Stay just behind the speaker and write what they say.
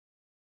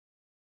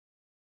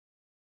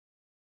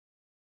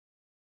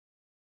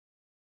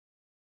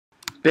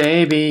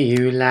Baby,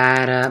 you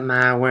light up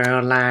my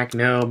world like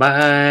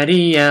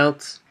nobody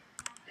else.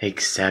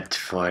 Except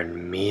for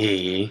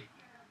me.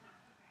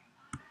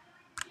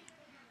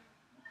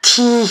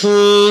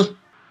 Tee-hee.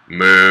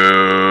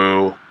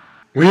 Moo.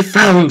 We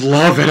found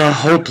love in a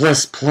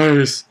hopeless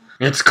place.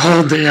 It's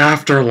called the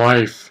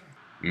afterlife.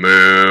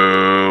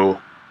 Moo.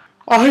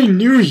 I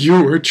knew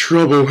you were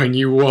trouble when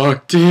you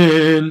walked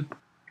in.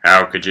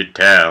 How could you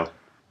tell?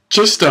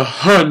 Just a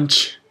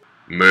hunch.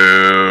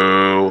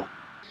 Moo.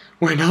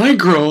 When I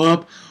grow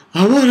up,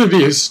 I want to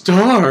be a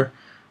star.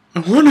 I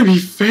want to be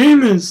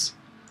famous.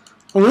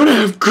 I want to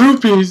have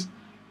groupies,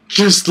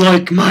 just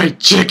like my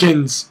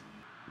chickens.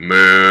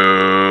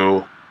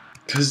 Moo.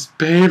 'Cause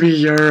baby,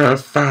 you're a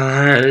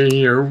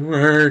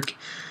firework.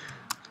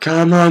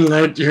 Come on,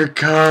 let your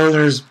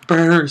colors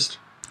burst.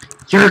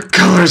 Your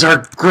colors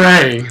are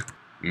gray.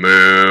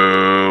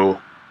 Moo.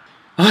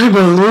 I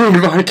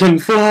believe I can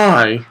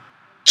fly.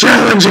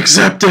 Challenge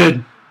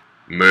accepted.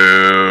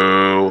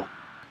 Moo.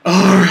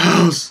 Our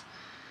house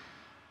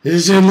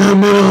is in the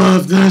middle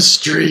of the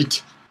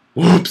street.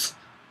 Whoops,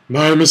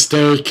 my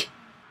mistake.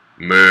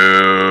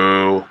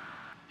 Moo.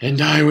 And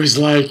I was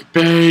like,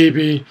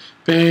 baby,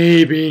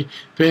 baby,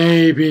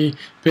 baby,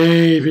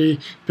 baby,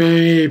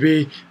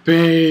 baby,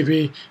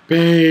 baby,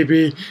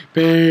 baby,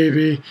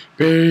 baby,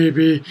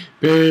 baby,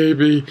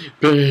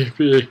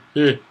 baby,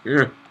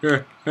 baby.